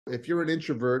If you're an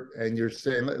introvert and you're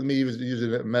saying, let me use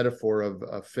a metaphor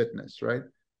of fitness, right?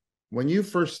 When you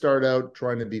first start out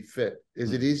trying to be fit,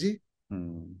 is it easy?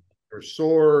 Mm. You're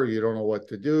sore, you don't know what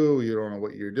to do, you don't know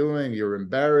what you're doing, you're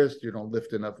embarrassed, you don't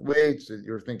lift enough weights,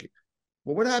 you're thinking,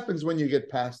 well, what happens when you get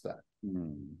past that?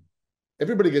 Mm.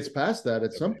 Everybody gets past that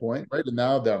at some Correct. point, right? And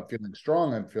now that I'm feeling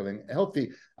strong, I'm feeling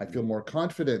healthy, I feel more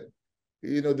confident.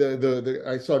 You know,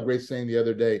 I saw a great saying the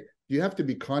other day, you have to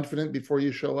be confident before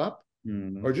you show up, or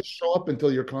Mm. just show up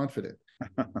until you're confident,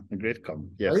 Great comment.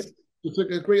 right? Yes. It's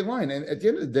a great line. And at the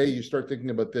end of the day, you start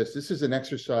thinking about this. This is an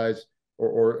exercise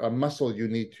or a muscle you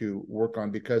need to work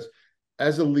on, because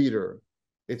as a leader,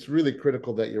 it's really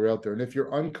critical that you're out there. And if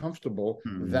you're uncomfortable,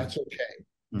 Mm. that's okay.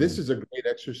 This Mm. is a great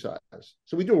exercise.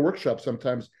 So we do a workshop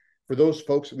sometimes for those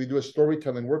folks. We do a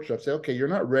storytelling workshop. Say, okay, you're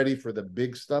not ready for the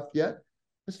big stuff yet.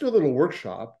 Let's do a little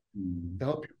workshop Mm. to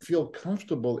help you feel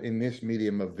comfortable in this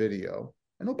medium of video.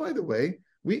 And oh, by the way,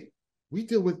 we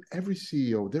deal with every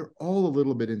CEO. They're all a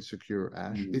little bit insecure,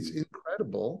 Ash. It's Mm.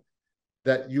 incredible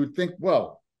that you would think,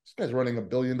 well, this guy's running $1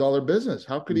 billion business.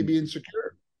 How could he Mm. be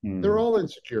insecure? They're Mm. all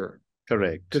insecure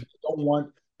Correct. because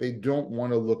they don't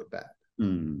want to look bad.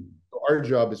 Mm. So our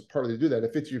job is partly to do that.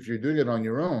 If you're doing it on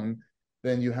your own,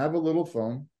 then you have a little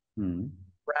phone, Mm.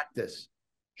 practice,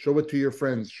 show it to your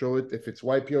friends, show it if it's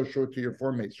YPO, show it to your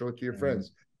formmates, show it to your Mm.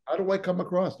 friends. How do I come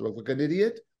across? Do I look an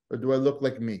idiot or do I look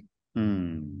like me?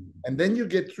 Mm. And then you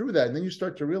get through that, and then you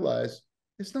start to realize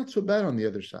it's not so bad on the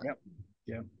other side. Yep.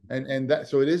 Yep. And that,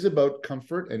 so it is about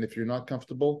comfort. And if you're not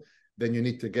comfortable, then you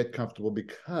need to get comfortable,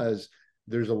 because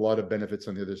there's a lot of benefits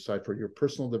on the other side for your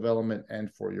personal development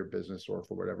and for your business or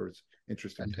for whatever is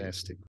interesting to you. Fantastic.